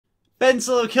Ben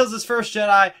Solo kills his first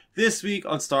Jedi this week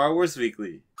on Star Wars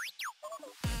Weekly.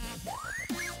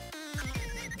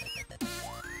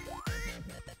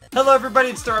 Hello everybody,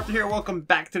 it's Starrapter here. Welcome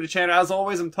back to the channel. As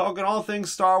always, I'm talking all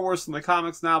things Star Wars from the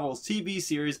comics, novels, TV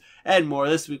series, and more.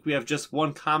 This week we have just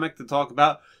one comic to talk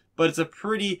about, but it's a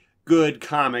pretty good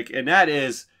comic, and that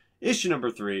is issue number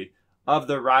 3 of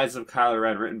the Rise of Kylo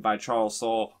Ren, written by Charles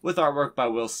Soule, with artwork by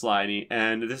Will Slidey.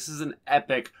 And this is an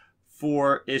epic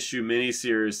 4-issue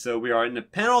miniseries, so we are in the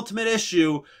penultimate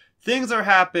issue. Things are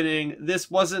happening. This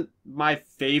wasn't my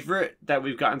favorite that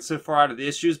we've gotten so far out of the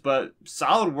issues, but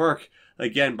solid work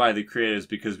again by the creators,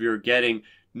 because we were getting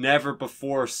never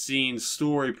before seen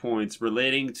story points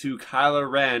relating to Kylo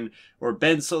Ren, or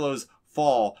Ben Solo's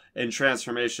fall and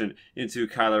transformation into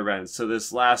Kylo Ren. So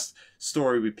this last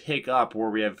story we pick up where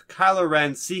we have Kylo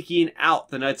Ren seeking out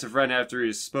the Knights of Ren after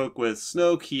he spoke with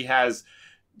Snoke. He has,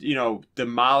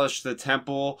 demolished the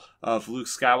temple of Luke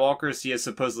Skywalker's. He has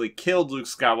supposedly killed Luke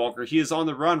Skywalker. He is on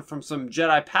the run from some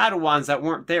Jedi Padawans that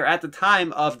weren't there at the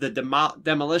time of the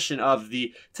demolition of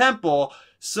the temple.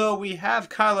 So we have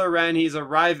Kylo Ren. He's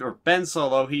arrived, or Ben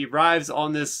Solo, he arrives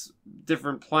on this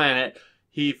different planet.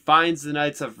 He finds the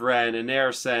Knights of Ren, and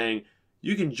they're saying,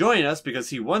 you can join us, because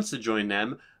he wants to join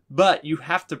them, but you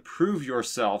have to prove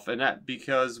yourself, and that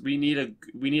because we need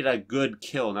a good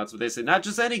kill. And that's what they say. Not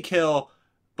just any kill,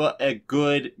 but a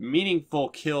good, meaningful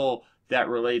kill that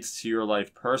relates to your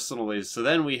life personally. So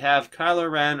then we have Kylo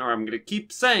Ren, or I'm going to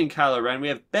keep saying Kylo Ren. We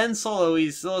have Ben Solo,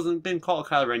 he still hasn't been called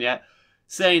Kylo Ren yet,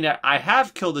 saying that I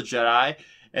have killed a Jedi.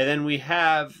 And then we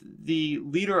have the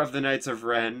leader of the Knights of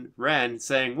Ren,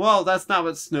 saying, well, that's not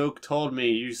what Snoke told me.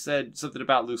 You said something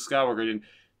about Luke Skywalker. And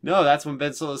no, that's when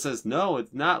Ben Solo says, no,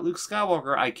 it's not Luke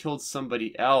Skywalker. I killed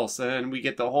somebody else. And then we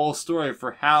get the whole story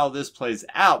for how this plays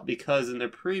out, because in the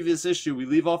previous issue, we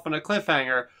leave off on a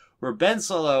cliffhanger where Ben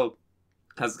Solo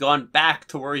has gone back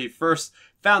to where he first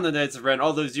found the Knights of Ren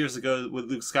all those years ago with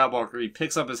Luke Skywalker. He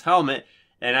picks up his helmet,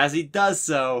 and as he does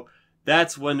so,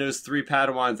 that's when those 3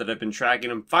 Padawans that have been tracking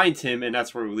him find him, and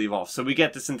that's where we leave off. So we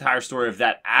get this entire story of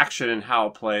that action and how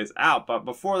it plays out. But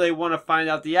before they want to find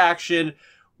out the action,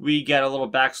 we get a little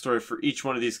backstory for each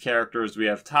one of these characters. We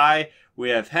have Ty, we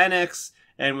have Hennix,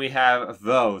 and we have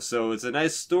Vo. So it's a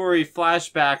nice story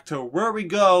flashback to where we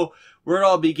go, where it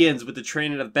all begins with the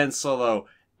training of Ben Solo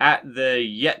at the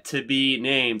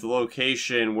yet-to-be-named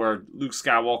location where Luke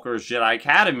Skywalker's Jedi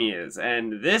Academy is.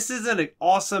 And this is an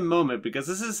awesome moment, because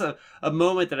this is a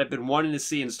moment that I've been wanting to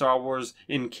see in Star Wars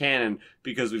in canon,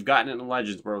 because we've gotten it in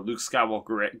Legends where Luke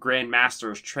Skywalker, Grand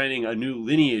Master, is training a new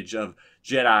lineage of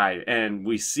Jedi. And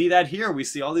we see that here. We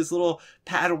see all these little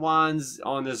Padawans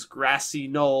on this grassy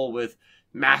knoll with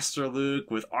Master Luke,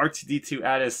 with R2-D2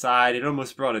 at his side. It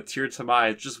almost brought a tear to my eye.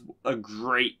 It's just a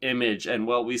great image. And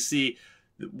well, we see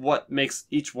what makes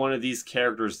each one of these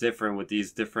characters different with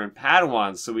these different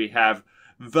Padawans. So we have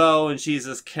Vo, and she's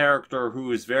this character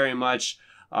who is very much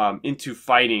into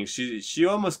fighting. She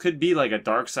almost could be like a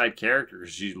dark side character.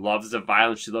 She loves the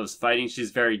violence. She loves fighting.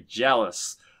 She's very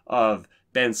jealous of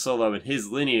Ben Solo and his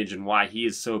lineage and why he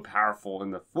is so powerful in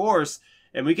the Force.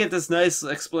 And we get this nice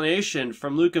explanation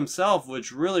from Luke himself,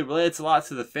 which really relates a lot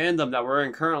to the fandom that we're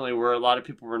in currently, where a lot of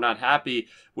people were not happy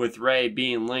with Rey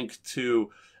being linked to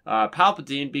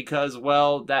Palpatine, because,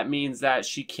 well, that means that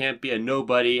she can't be a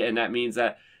nobody, and that means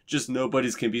that just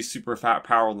nobodies can be super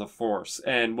powerful in the Force.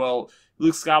 And, well,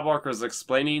 Luke Skywalker is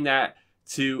explaining that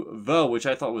to Vo, which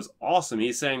I thought was awesome.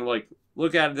 He's saying, like,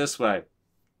 look at it this way.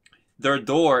 Their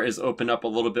door is opened up a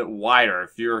little bit wider.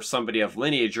 If you're somebody of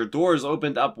lineage, your door is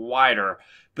opened up wider.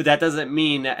 But that doesn't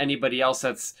mean that anybody else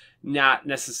that's not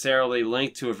necessarily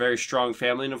linked to a very strong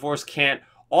family in the Force can't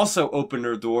also open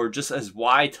their door just as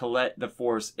wide to let the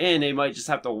Force in. They might just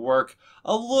have to work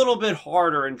a little bit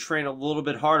harder and train a little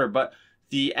bit harder, but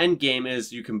the end game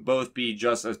is you can both be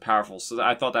just as powerful. So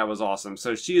I thought that was awesome.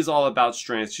 So she is all about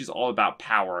strength. She's all about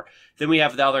power. Then we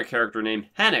have the other character named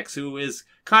Hennix, who is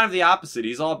kind of the opposite.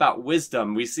 He's all about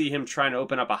wisdom. We see him trying to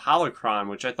open up a holocron,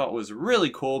 which I thought was really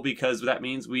cool, because that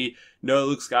means we know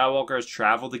Luke Skywalker has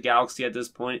traveled the galaxy at this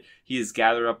point. He has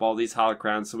gathered up all these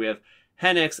holocrons. So we have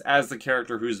Hennix as the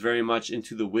character who's very much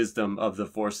into the wisdom of the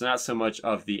Force, not so much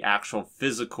of the actual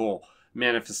physical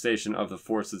manifestation of the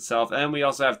Force itself. And we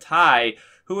also have Ty,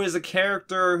 who is a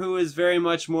character who is very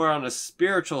much more on a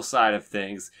spiritual side of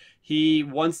things. He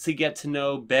wants to get to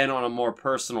know Ben on a more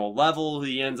personal level.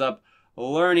 He ends up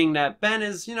learning that Ben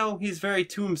is, he's very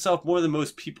to himself more than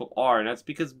most people are. And that's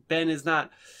because Ben is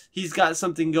not, he's got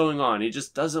something going on. He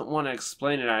just doesn't want to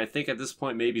explain it. And I think at this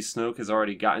point, maybe Snoke has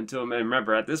already gotten to him. And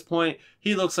remember, at this point,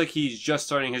 he looks like he's just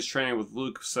starting his training with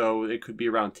Luke. So it could be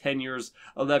around 10 years,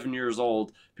 11 years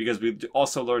old. Because we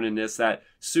also learned in this that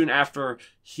soon after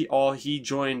he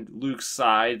joined Luke's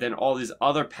side, then all these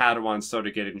other Padawans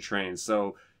started getting trained.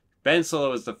 So Ben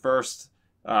Solo is the first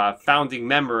founding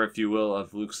member, if you will,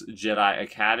 of Luke's Jedi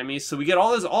Academy. So we get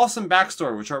all this awesome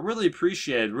backstory, which I really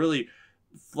appreciated, really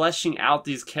fleshing out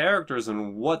these characters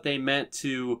and what they meant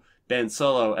to Ben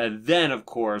Solo. And then, of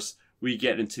course, we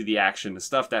get into the action, the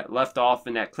stuff that left off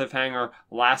in that cliffhanger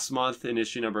last month in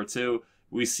issue number 2.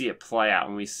 We see it play out,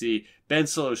 and we see Ben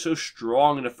Solo so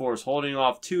strong in the Force, holding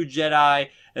off 2 Jedi,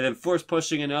 and then Force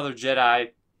pushing another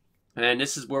Jedi. And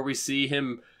this is where we see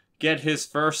him get his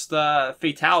first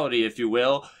fatality, if you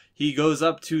will. He goes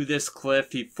up to this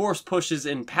cliff. He Force pushes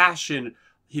in passion.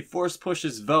 He Force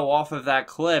pushes Vo off of that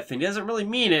cliff, and he doesn't really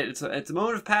mean it. It's a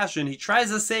moment of passion. He tries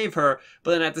to save her,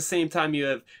 but then at the same time, you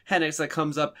have Hennix that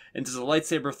comes up and does a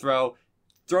lightsaber throw,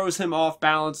 throws him off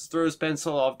balance, throws Ben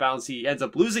Solo off balance. He ends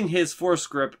up losing his Force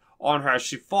grip on her as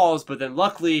she falls, but then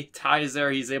luckily Ty is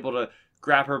there. He's able to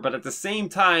grab her, but at the same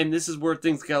time, this is where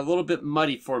things get a little bit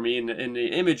muddy for me in the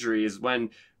imagery, is when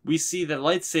we see the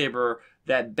lightsaber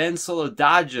that Ben Solo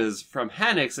dodges from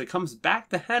Hennix. It comes back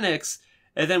to Hennix,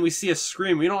 and then we see a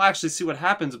scream. We don't actually see what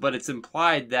happens, but it's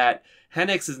implied that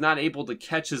Hennix is not able to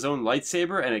catch his own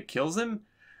lightsaber, and it kills him.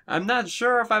 I'm not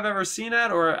sure if I've ever seen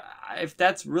that, or if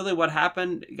that's really what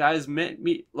happened. Guys,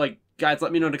 guys,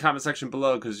 let me know in the comment section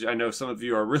below, because I know some of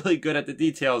you are really good at the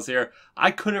details here.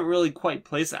 I couldn't really quite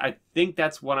place it. I think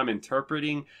that's what I'm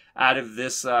interpreting out of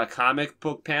this comic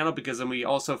book panel, because then we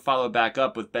also follow back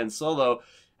up with Ben Solo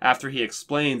after he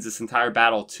explains this entire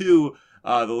battle to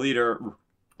the leader,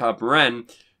 Ren.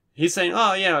 He's saying,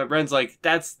 oh, yeah, Ren's like,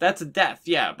 that's a death,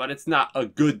 yeah, but it's not a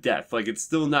good death. Like, it's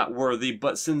still not worthy,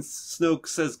 but since Snoke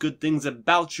says good things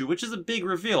about you, which is a big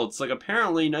reveal. It's like,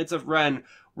 apparently, Knights of Ren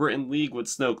were in league with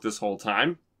Snoke this whole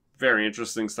time. Very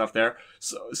interesting stuff there.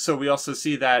 So we also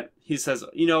see that he says,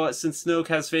 you know what, since Snoke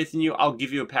has faith in you, I'll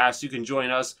give you a pass. You can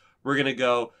join us. We're going to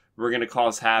go. We're going to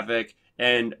cause havoc.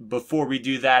 And before we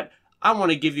do that, I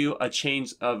want to give you a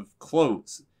change of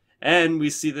clothes. And we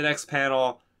see the next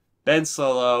panel. Ben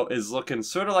Solo is looking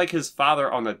sort of like his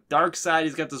father on the dark side.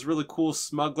 He's got this really cool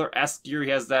smuggler-esque gear.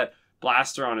 He has that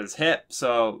blaster on his hip.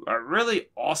 So a really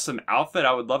awesome outfit.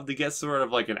 I would love to get sort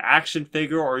of like an action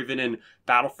figure, or even in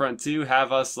Battlefront 2,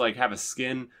 have us like have a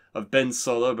skin of Ben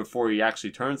Solo before he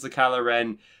actually turns to Kylo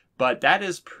Ren. But that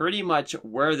is pretty much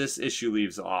where this issue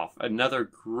leaves off. Another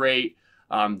great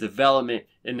development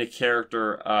in the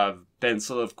character of Ben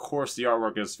Solo. Of course, the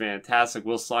artwork is fantastic.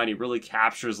 Will Sliney really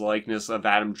captures the likeness of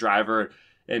Adam Driver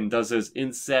and does those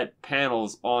inset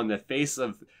panels on the face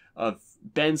of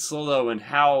Ben Solo and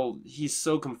how he's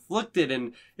so conflicted,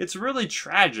 and it's really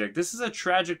tragic. This is a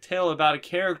tragic tale about a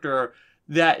character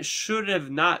that should have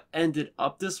not ended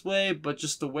up this way, but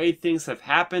just the way things have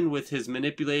happened with his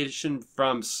manipulation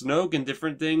from Snoke and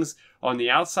different things on the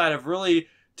outside have really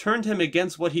turned him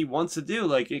against what he wants to do.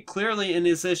 Like, it clearly in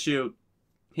this issue,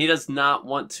 he does not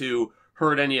want to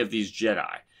hurt any of these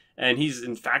Jedi. And he's,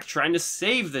 in fact, trying to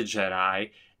save the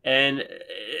Jedi. And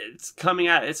it's falling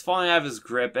out of his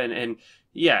grip. And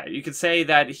yeah, you could say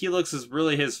that Helix is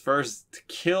really his first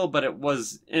kill, but it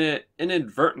was an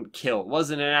inadvertent kill. It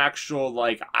wasn't an actual,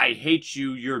 like, I hate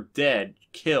you, you're dead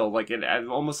kill. Like,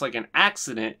 almost like an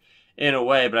accident in a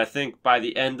way. But I think by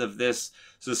the end of this,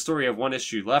 so the story of one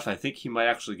issue left, I think he might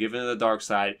actually give into the dark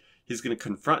side. He's going to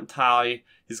confront Tali.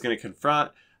 He's going to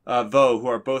confront Vo, who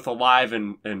are both alive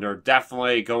and are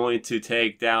definitely going to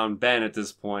take down Ben at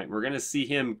this point. We're going to see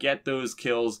him get those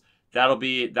kills. That'll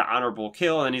be the honorable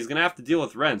kill, and he's going to have to deal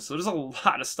with Ren. So there's a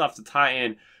lot of stuff to tie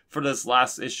in for this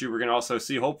last issue. We're going to also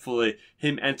see, hopefully,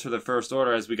 him enter the First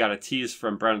Order, as we got a tease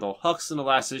from Brendel Hux in the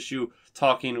last issue,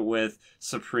 talking with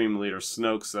Supreme Leader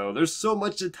Snoke. So there's so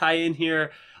much to tie in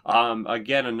here.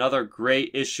 Again, another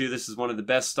great issue. This is one of the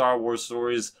best Star Wars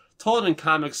stories told in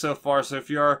comics so far. So if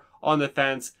you're on the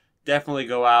fence, definitely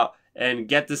go out and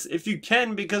get this if you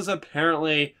can, because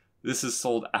apparently this is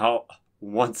sold out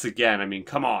once again. I mean,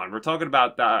 come on. We're talking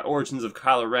about the origins of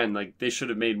Kylo Ren. Like, they should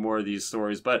have made more of these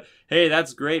stories. But hey,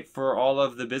 that's great for all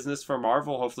of the business for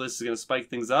Marvel. Hopefully this is going to spike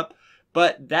things up.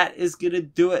 But that is going to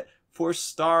do it for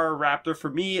Starrapter for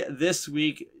me this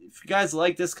week. If you guys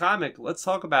like this comic, let's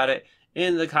talk about it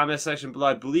in the comment section below.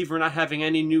 I believe we're not having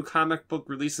any new comic book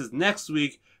releases next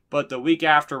week, but the week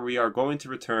after we are going to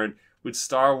return with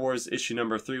Star Wars issue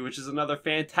number 3, which is another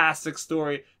fantastic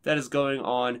story that is going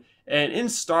on And in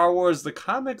Star Wars, the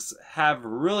comics have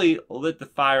really lit the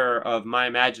fire of my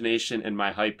imagination and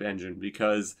my hype engine,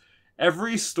 because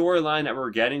every storyline that we're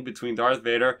getting between Darth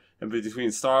Vader and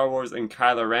between Star Wars and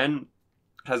Kylo Ren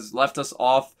has left us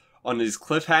off on these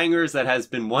cliffhangers that has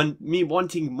been me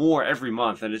wanting more every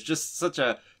month. And it's just such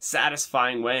a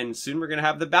satisfying way. And soon we're going to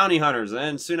have the Bounty Hunters.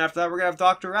 And soon after that, we're going to have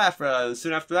Dr. Aphra. And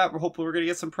soon after that, hopefully we're going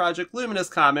to get some Project Luminous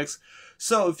comics.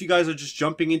 So if you guys are just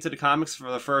jumping into the comics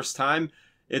for the first time,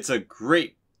 it's a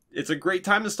great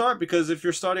time to start, because if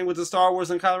you're starting with the Star Wars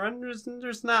and Kylo Ren,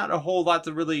 there's not a whole lot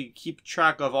to really keep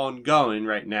track of ongoing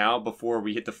right now before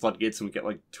we hit the floodgates and we get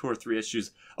like 2 or 3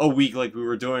 issues a week like we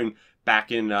were doing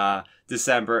back in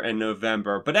December and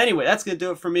November. But anyway, that's going to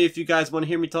do it for me. If you guys want to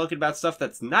hear me talking about stuff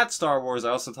that's not Star Wars, I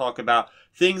also talk about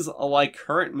things like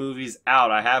current movies out.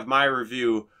 I have my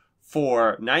review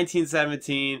for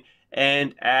 1917.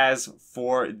 And as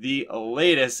for the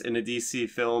latest in the DC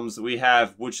films, we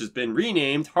have, which has been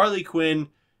renamed, Harley Quinn,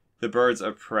 The Birds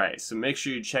of Prey. So make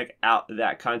sure you check out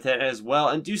that content as well.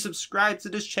 And do subscribe to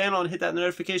this channel and hit that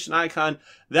notification icon.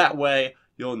 That way,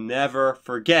 you'll never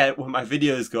forget when my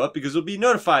videos go up, because you'll be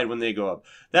notified when they go up.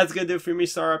 That's going to do it for me,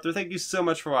 Starrapter. Thank you so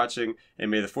much for watching, and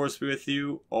may the Force be with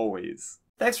you always.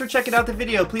 Thanks for checking out the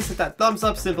video. Please hit that thumbs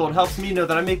up symbol. It helps me know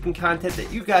that I'm making content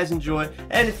that you guys enjoy.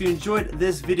 And if you enjoyed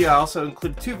this video, I also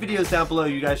include 2 videos down below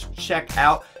you guys should check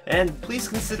out. And please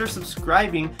consider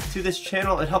subscribing to this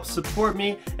channel. It helps support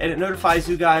me, and it notifies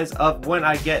you guys of when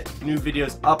I get new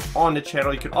videos up on the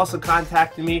channel. You can also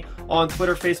contact me on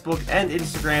Twitter, Facebook, and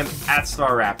Instagram at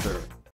Starrapter.